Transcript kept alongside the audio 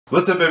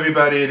What's up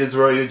everybody, it is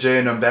Royal J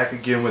and I'm back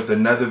again with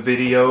another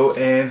video,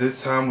 and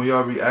this time we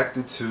are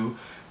reacting to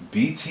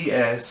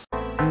BTS.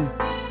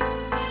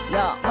 Yo,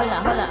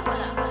 hold up.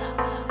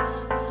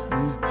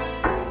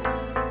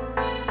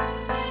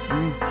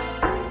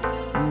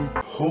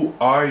 Who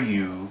Are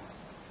You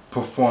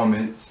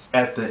performance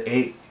at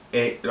the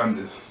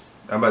I'm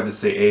about to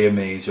say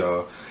AMAs,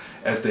 y'all,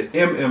 at the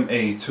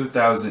MMA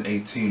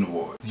 2018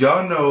 award.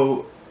 Y'all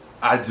know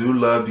I do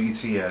love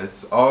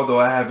BTS, although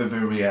I haven't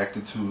been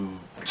reacting to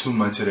too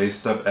much of their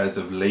stuff as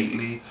of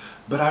lately,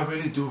 but I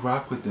really do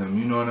rock with them,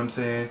 you know what I'm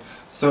saying?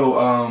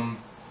 So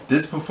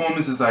this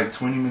performance is like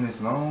 20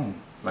 minutes long,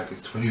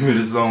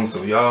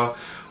 so y'all,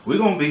 we're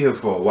gonna be here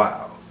for a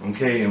while,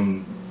 okay?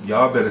 And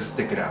y'all better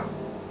stick it out,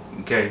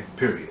 okay?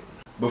 Period.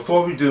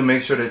 Before we do,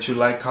 make sure that you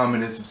like,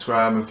 comment, and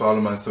subscribe, and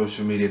follow my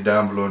social media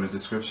down below in the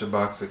description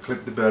box, and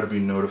click the bell to be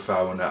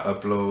notified when I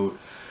upload.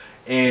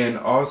 And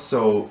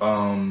also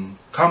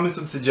comment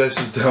some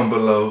suggestions down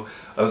below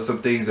of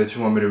some things that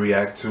you want me to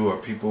react to, or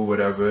people,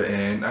 whatever,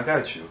 and I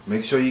got you.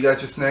 Make sure you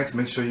got your snacks,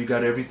 make sure you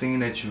got everything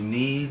that you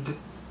need,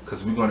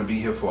 because we're going to be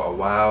here for a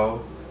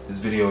while. This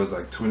video is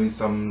like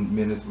 20-something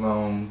minutes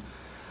long.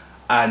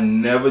 I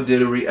never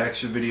did a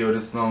reaction video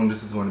this long.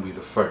 This is going to be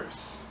the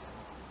first.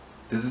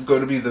 This is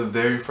going to be the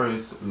very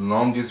first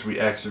longest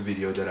reaction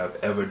video that I've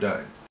ever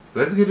done.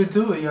 Let's get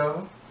into it,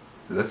 y'all.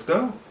 Let's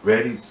go.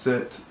 Ready,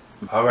 set.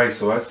 Alright,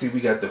 so I see we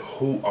got the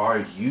Who Are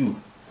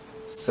You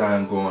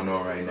sign going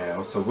on right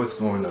now. So what's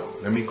going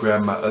on? Let me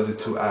grab my other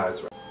two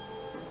eyes right.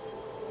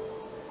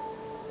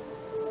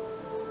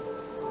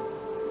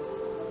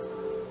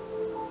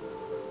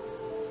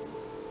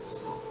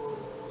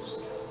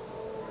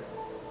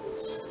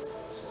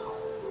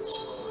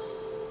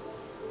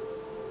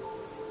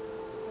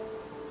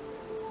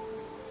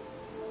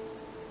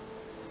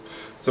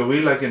 So we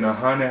like in a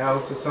haunted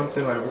house or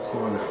something? Like, what's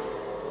going on?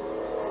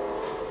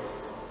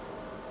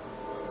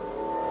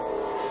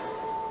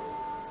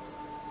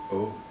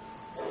 Oh,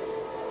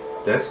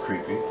 that's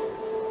creepy.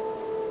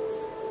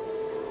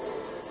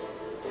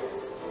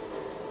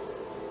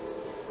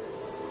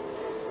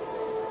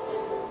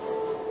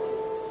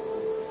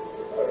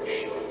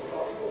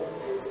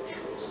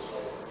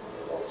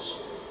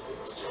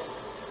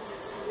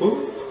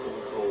 Ooh.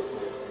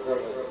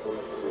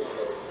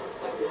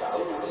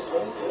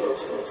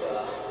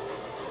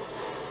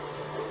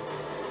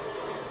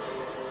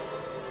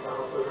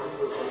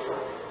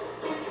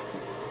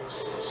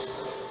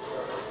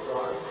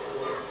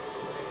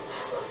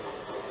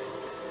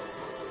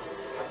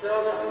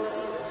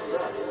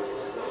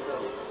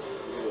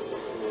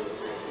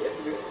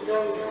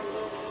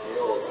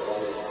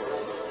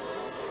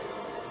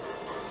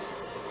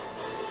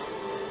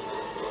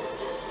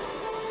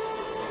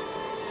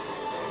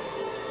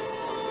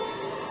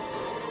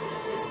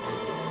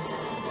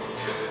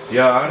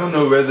 Yeah, I don't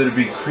know whether to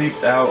be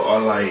creeped out or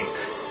like,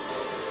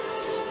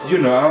 you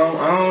know,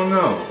 I don't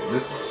know.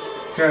 This is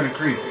kind of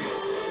creepy.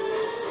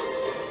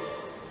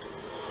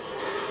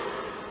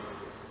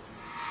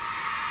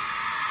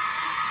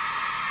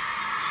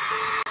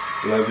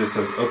 Love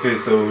Yourself. Okay,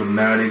 so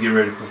now they get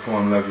ready to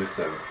perform Love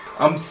Yourself.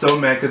 I'm so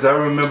mad because I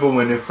remember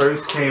when it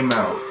first came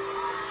out,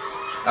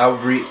 I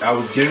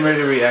was getting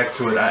ready to react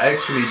to it. I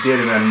actually did,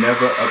 and I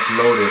never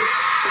uploaded.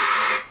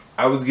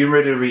 I was getting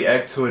ready to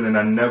react to it, and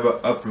I never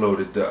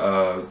uploaded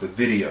the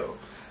video.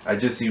 I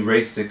just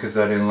erased it because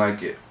I didn't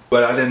like it.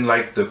 But I didn't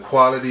like the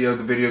quality of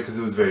the video because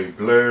it was very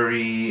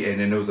blurry, and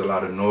then there was a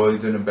lot of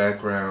noise in the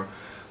background.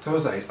 So I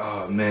was like,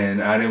 oh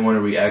man, I didn't want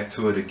to react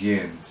to it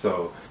again.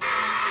 So,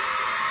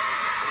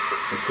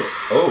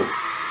 oh.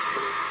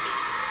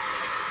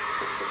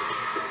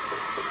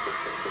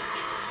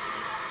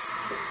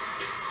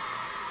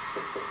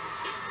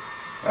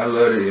 I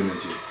love the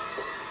images.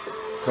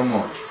 Come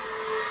on.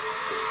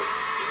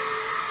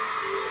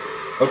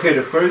 Okay,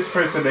 the first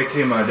person that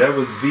came out, that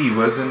was V,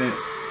 wasn't it?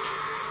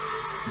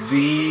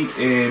 V,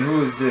 and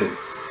who is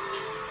this?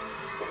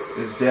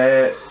 Is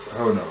that,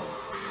 hold on.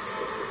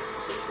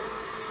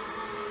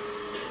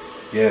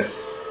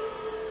 Yes.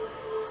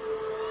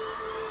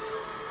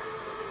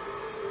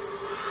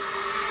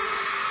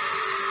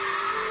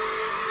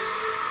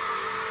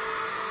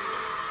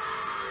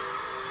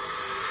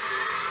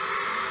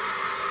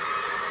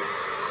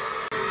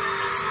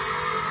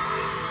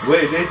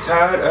 Wait, they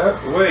tied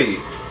up? Wait.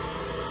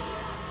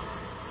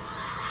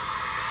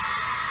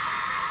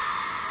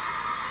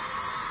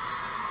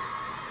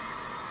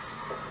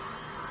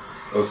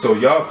 Oh, so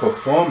y'all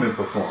performing.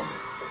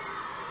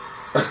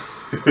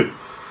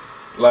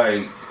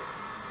 Like,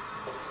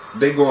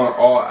 they going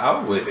all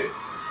out with it.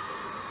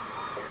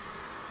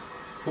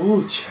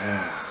 Ooh,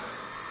 child.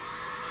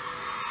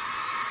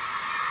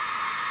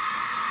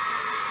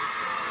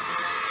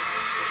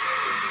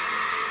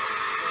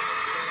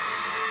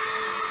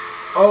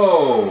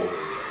 Oh.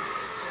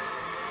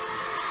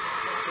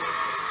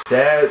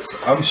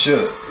 I'm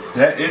shook.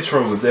 That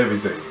intro was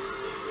everything.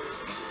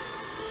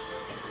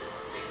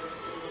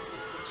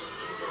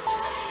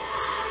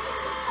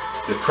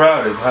 The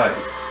crowd is hype.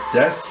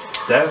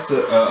 That's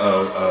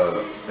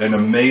an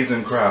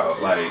amazing crowd.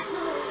 Like,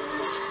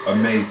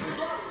 amazing.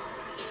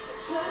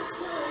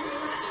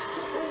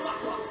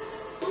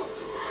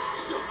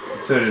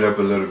 Turn it up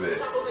a little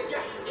bit.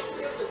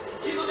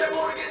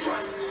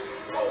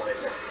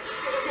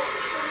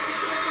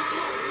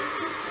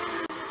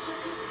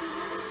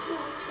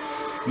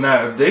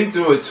 Now, if they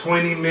do a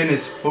 20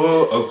 minutes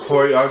full of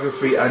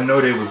choreography, I know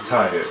they was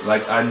tired.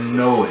 Like, I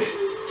know it.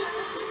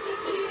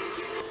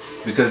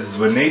 Because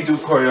when they do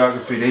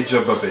choreography, they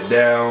jump up and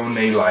down.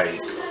 They like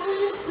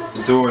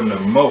doing the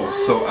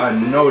most. So I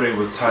know they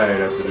was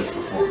tired after this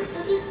performance.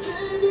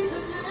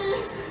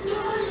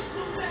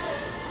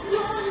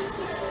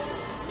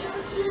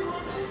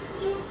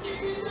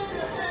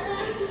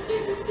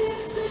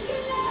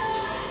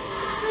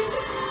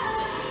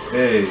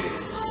 Hey.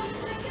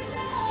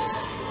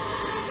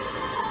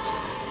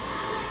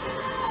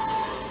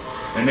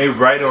 And they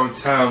right on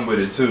time with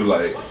it too,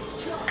 like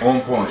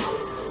on point.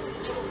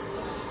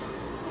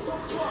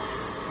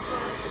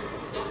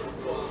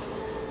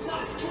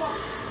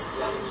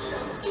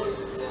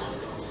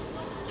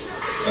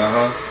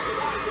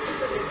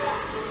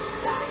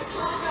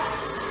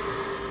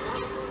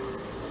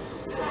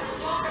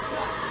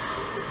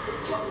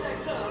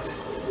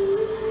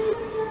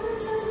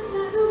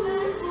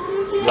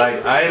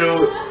 Like Idol,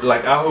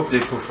 like I hope they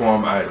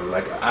perform Idol.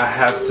 Like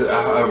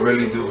I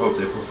really do hope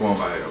they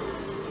perform Idol.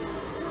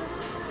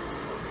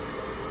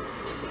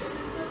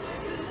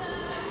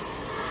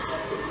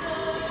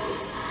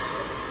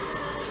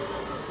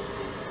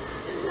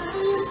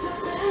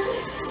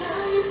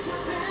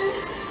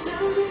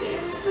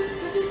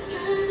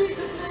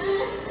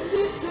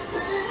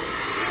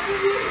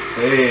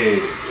 Hey.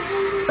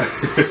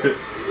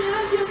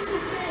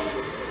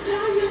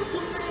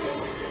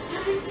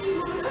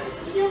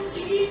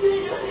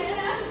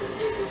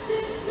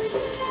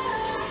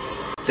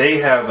 They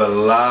have a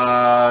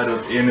lot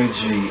of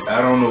energy.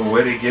 I don't know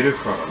where they get it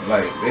from.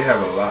 Like, they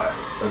have a lot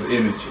of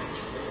energy.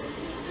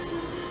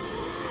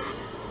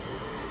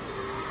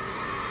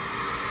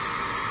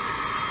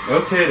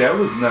 Okay, that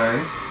was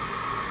nice.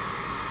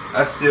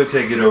 I still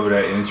can't get over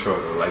that intro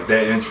though. Like,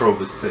 that intro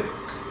was sick.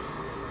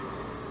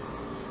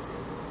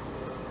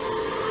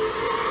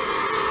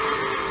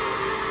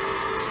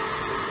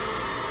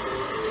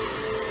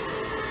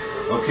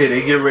 Okay,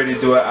 they get ready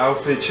to do an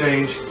outfit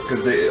change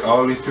because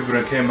all these people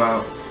that came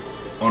out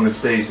on the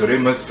stage, so they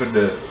must put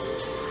the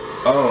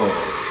oh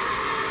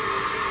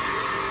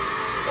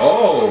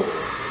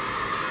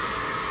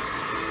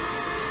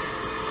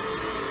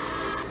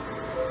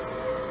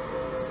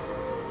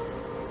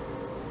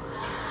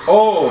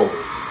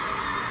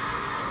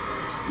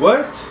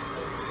what?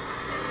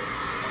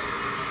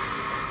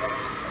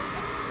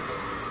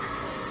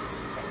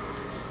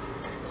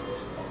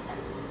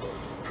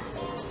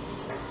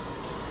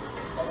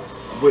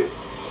 Wait,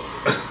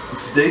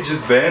 they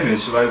just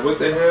vanished. Like, what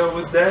the hell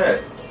was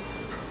that?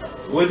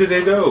 Where did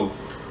they go?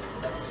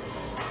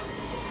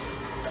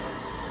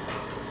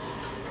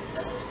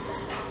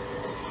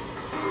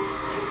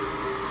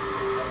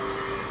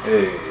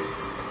 Hey,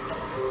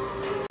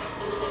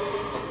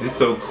 it's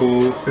so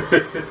cool.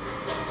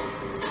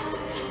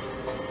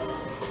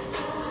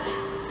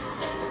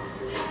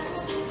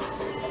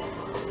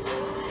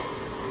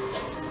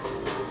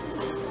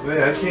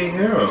 Wait, I can't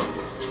hear them.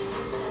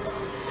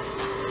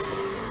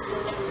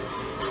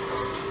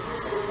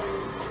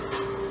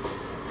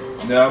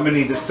 Now I'm gonna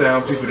need the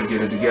sound people to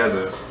get it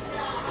together.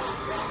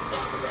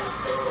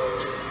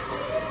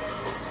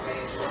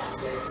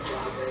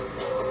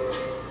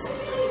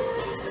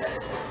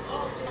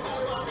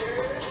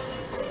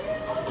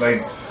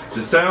 Like,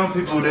 the sound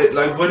people, that,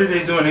 like, what are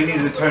they doing? They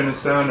need to turn the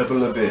sound up a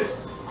little bit.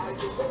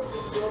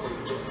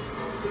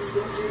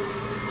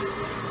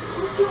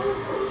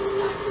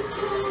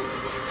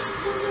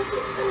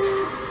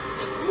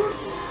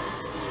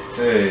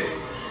 Hey.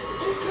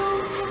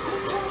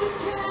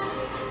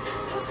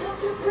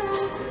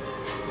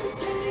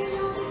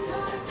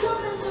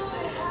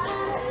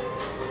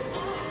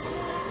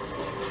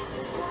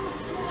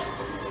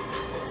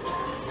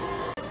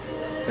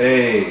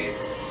 Hey.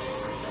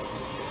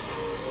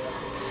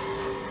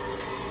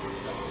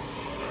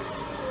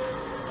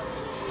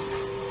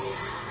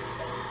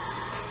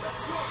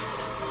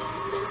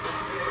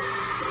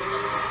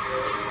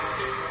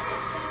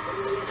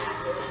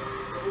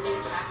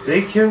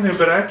 They killing it,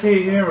 but I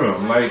can't hear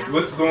them. Like,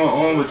 what's going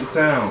on with the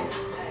sound?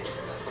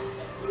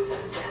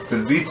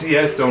 Because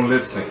BTS don't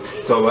lip sync,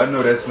 so I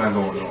know that's not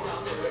going on.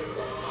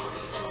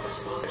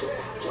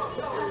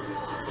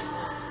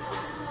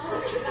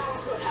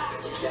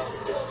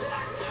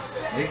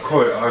 Their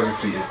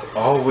choreography is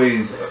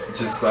always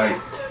just like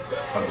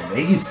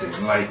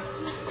amazing. Like,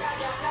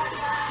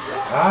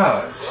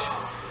 gosh.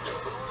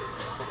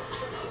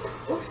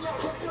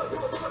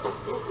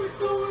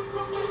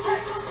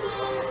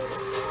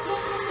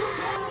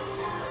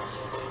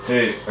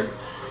 Hey,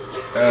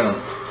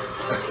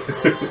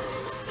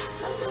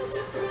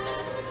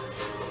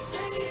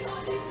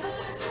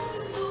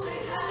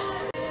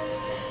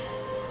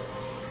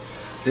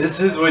 this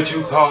is what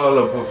you call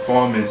a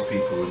performance,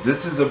 people.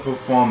 This is a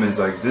performance.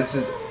 Like, this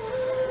is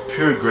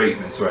pure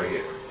greatness right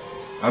here.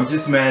 I'm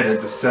just mad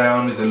that the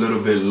sound is a little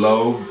bit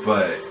low,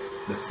 but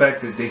the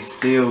fact that they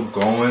still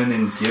going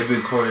and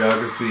giving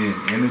choreography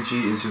and energy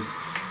is just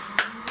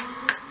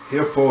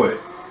here for it.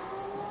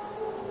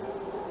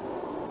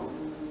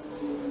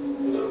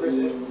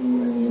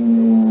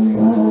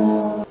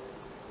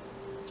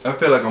 I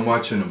feel like I'm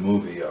watching a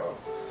movie, y'all.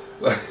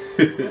 Like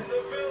The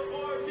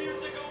Melon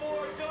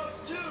MusicAward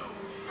goes to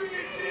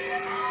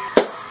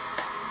BTS.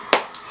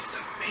 it's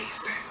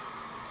amazing.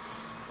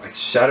 Like,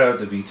 shout out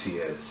to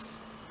BTS.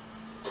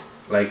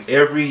 Like,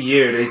 every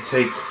year they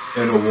take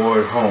an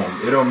award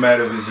home. It don't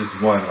matter if it's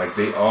just one. Like,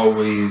 they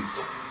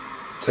always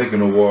take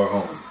an award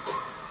home.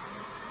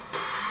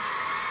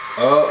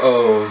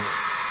 Uh-oh.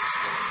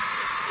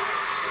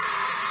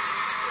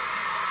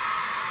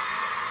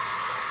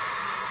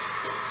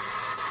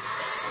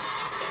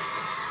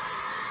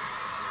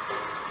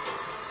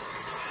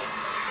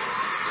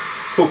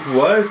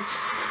 What?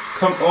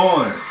 Come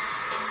on.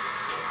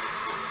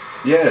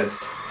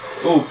 Yes.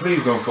 Oh,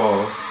 please don't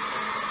fall.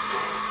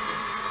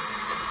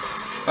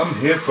 I'm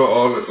here for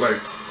all it.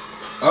 Like,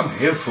 I'm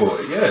here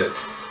for it.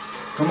 Yes.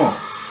 Come on.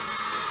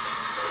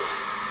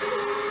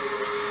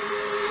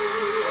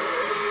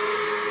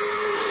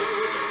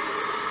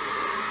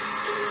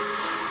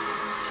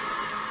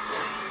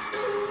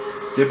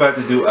 They about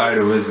to do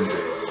Idol, isn't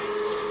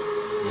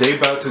it? They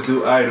about to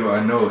do Idol.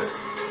 I know it.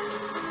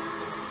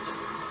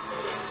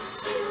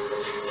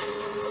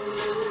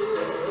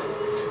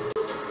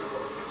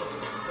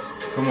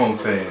 Come on,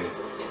 fan.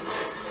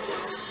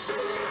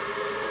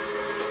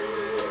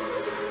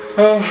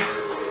 Oh,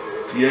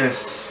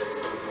 yes.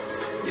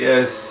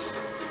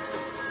 Yes.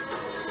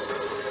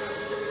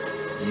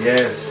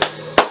 Yes.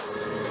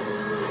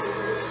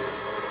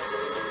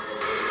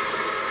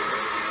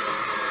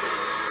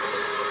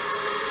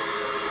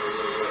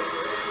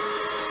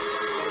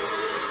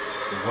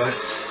 What?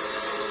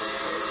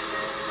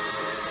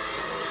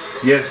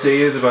 Yes,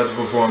 they is about to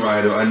perform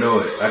Idol. I know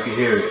it. I can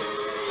hear it.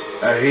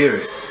 I hear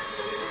it.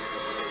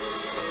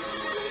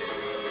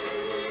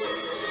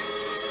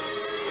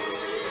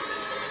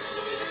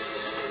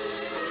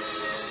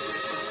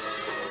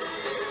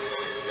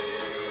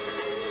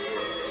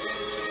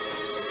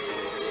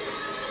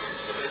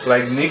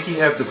 Like, Nicki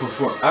have to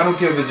perform. I don't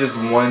care if it's just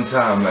one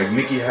time. Like,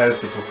 Nicki has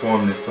to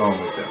perform this song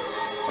with them.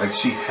 Like,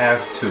 she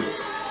has to.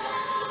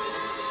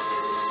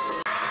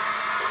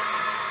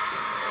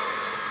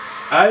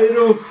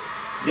 Idol.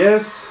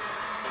 Yes.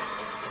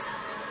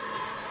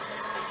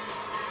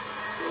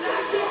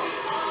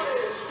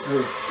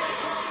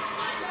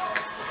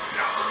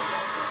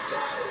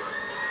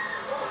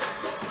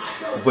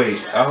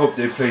 Wait, I hope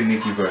they play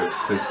Nicki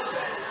verse, because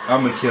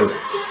I'm going to kill it.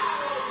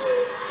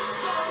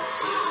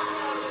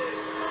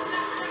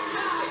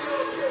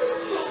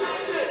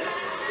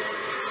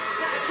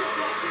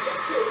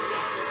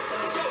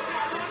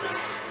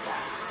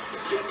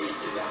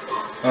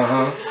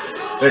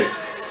 Hey.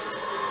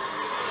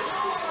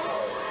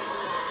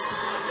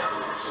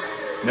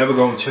 Never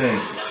gonna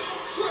change.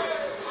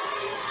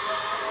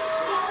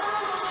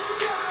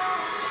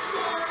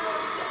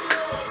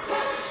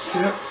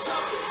 Yep.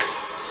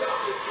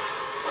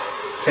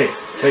 Hey,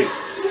 hey.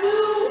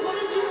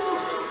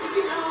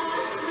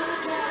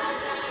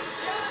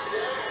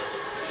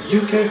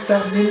 You can't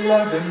stop me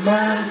loving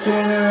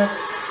myself.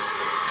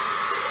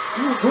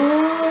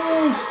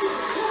 Woo-hoo.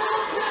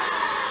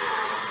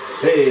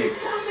 Hey.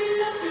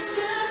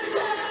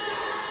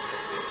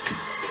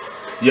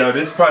 Yo,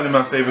 this is probably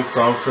my favorite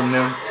song from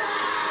them.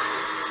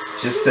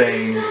 Just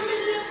saying.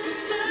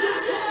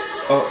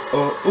 Oh,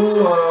 oh,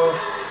 ooh, oh.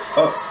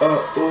 Oh, oh,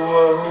 ooh,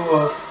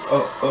 oh,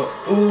 oh, oh,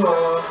 ooh,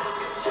 oh.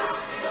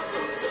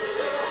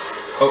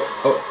 Oh,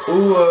 oh,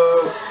 ooh,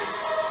 oh.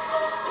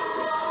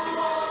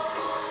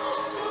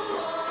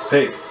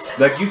 Hey,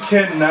 like, you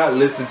cannot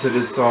listen to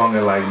this song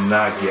and, like,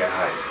 not get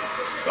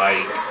hyped.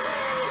 Like,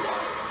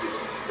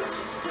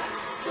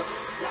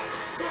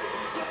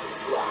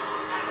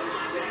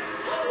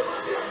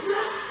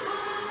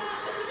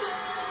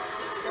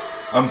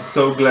 I'm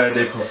so glad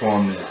they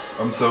performed this.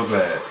 I'm so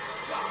glad.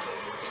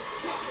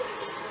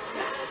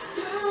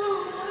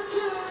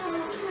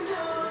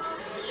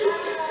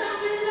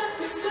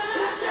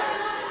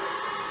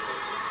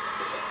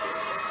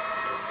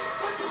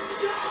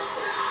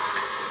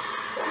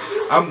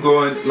 I'm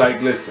going,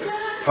 like, listen,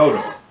 hold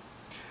on.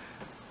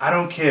 I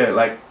don't care.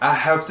 Like, I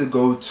have to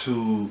go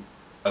to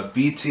a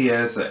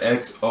BTS, a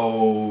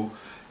XO,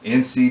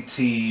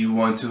 NCT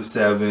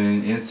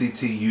 127,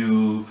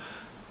 NCTU,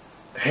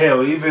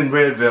 hell, even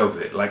Red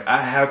Velvet. Like,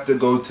 I have to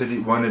go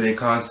to one of their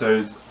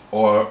concerts,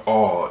 or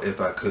all,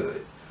 if I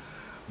could.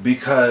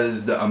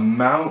 Because the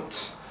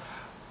amount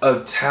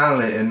of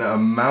talent and the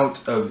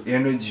amount of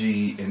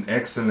energy and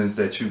excellence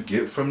that you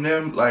get from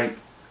them, like,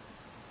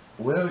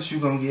 where else you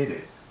gonna get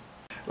it?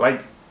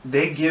 Like,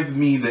 they give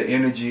me the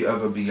energy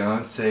of a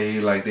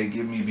Beyonce. Like, they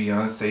give me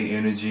Beyonce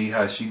energy,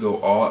 how she go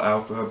all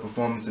out for her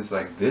performances.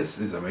 Like, this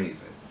is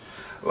amazing.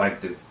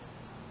 Like, the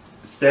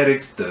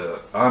aesthetics, the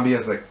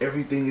ambience, like,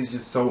 everything is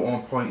just so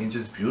on point and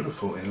just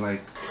beautiful. And,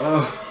 like,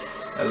 oh,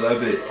 I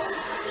love it.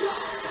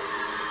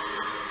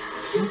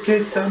 You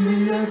can't stop me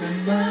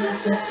loving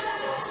myself.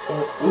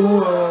 Oh,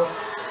 ooh,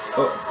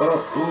 oh, oh,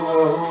 ooh,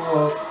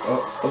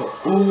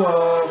 ooh, ooh,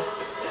 ooh.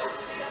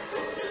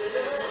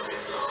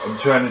 I'm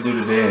trying to do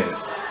the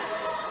dance.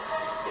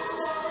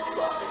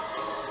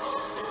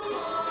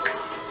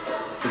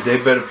 They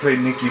better play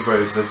Nicki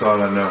verse, that's all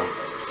I know.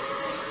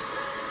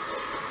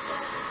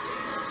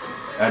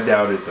 I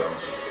doubt it though.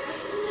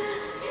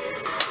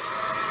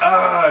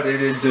 Ah, they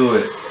didn't do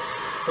it.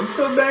 I'm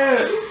so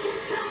mad.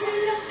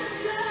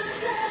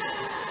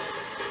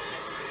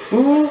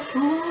 Ooh,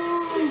 ooh.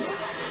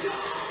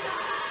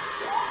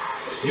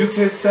 You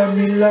can't stop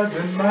me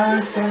loving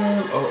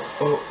myself. Oh,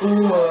 oh,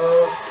 ooh,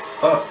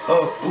 oh,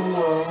 oh, ooh,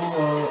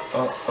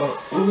 oh, oh,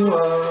 ooh,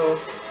 oh.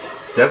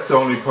 That's the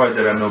only part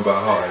that I know by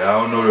heart. I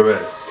don't know the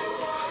rest.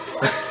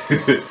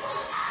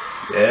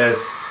 Yes,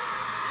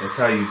 that's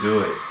how you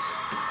do it.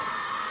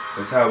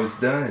 That's how it's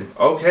done.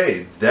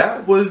 Okay,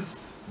 that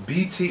was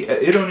BTS.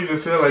 It don't even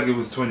feel like it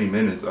was 20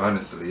 minutes,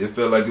 honestly. It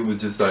felt like it was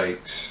just like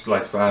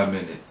 5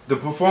 minutes. The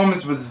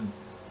performance was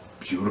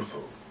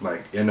beautiful,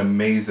 like, and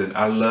amazing.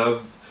 I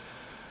love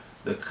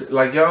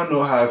like, y'all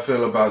know how I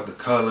feel about the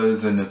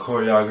colors and the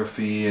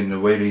choreography and the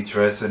way they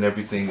dress and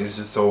everything. It's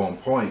just so on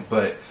point.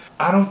 But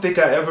I don't think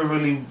I ever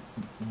really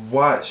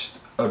watched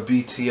a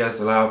BTS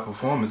live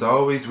performance. I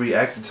always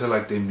reacted to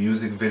like their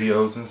music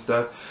videos and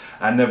stuff.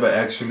 I never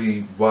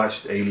actually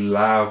watched a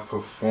live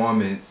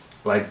performance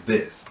like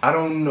this. I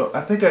don't know.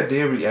 I think I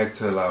did react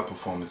to a live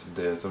performance of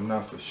theirs. I'm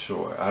not for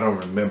sure. I don't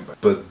remember.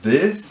 But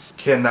this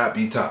cannot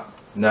be topped.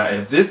 Now,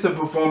 if this is a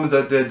performance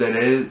out there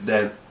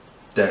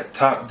that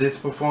topped this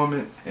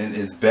performance and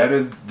is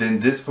better than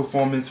this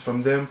performance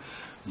from them,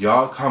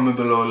 y'all comment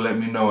below and let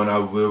me know and I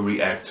will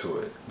react to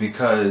it.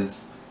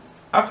 Because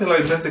I feel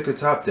like nothing could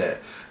top that.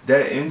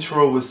 That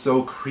intro was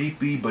so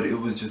creepy, but it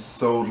was just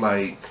so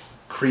like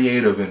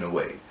creative in a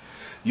way.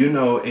 You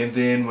know, and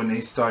then when they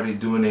started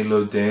doing their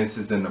little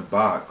dances in the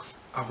box,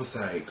 I was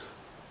like,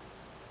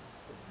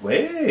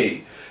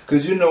 wait.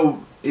 Because, you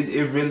know,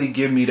 it really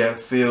gave me that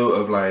feel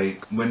of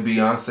like when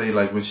Beyonce,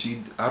 like when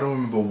she, I don't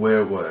remember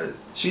where it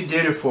was. She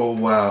did it for a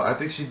while. I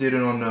think she did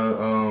it on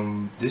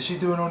the, did she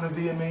do it on the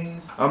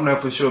VMAs? I'm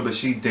not for sure, but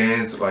she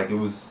danced like it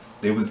was,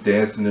 they was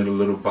dancing in a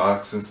little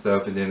box and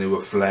stuff, and then they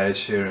would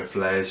flash here and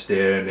flash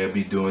there, and they'd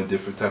be doing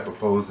different type of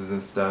poses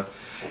and stuff.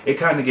 It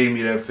kind of gave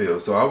me that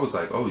feel. So I was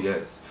like, oh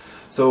yes.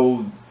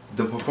 So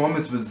the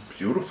performance was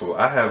beautiful.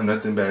 I have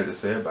nothing bad to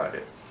say about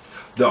it.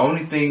 The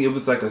only thing, it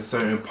was like a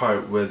certain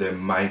part where their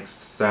mics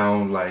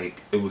sound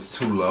like it was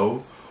too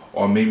low,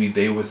 or maybe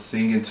they were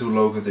singing too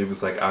low because they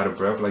was like out of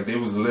breath. Like they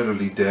was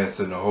literally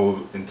dancing the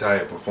whole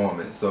entire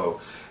performance.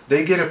 So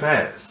they get a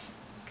pass.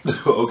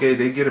 Okay,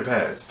 they get a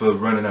pass for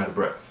running out of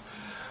breath.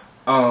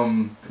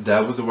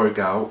 That was a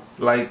workout.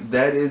 Like,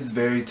 that is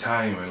very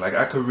tiring. Like,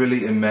 I could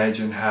really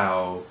imagine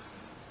how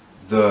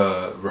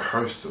the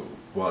rehearsal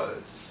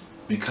was,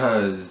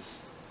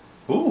 because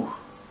ooh,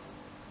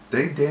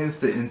 they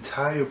danced the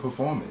entire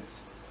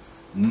performance.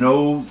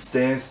 No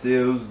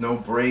standstills, no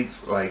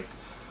breaks. Like,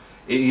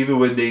 even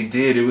when they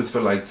did, it was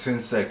for like 10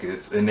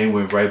 seconds and they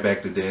went right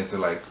back to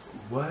dancing. Like,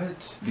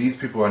 what? These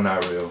people are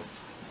not real.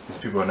 These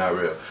people are not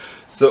real.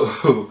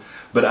 So,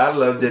 but I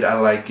loved it. I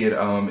like it.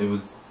 It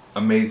was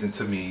amazing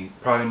to me.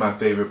 Probably my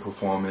favorite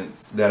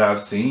performance that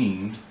I've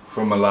seen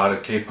from a lot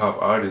of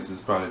K-pop artists.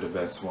 Is probably the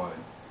best one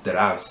that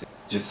I've seen.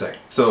 Just saying.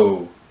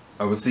 So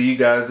I will see you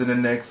guys in the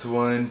next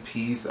one.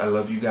 Peace. I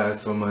love you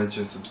guys so much,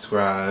 and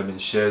subscribe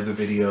and share the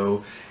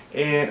video,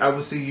 and I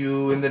will see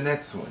you in the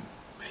next one.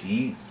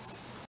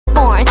 Peace.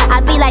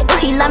 I be like, ooh,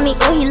 he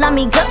love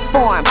me good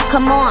form.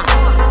 Come on.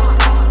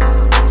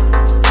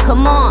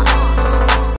 Come on.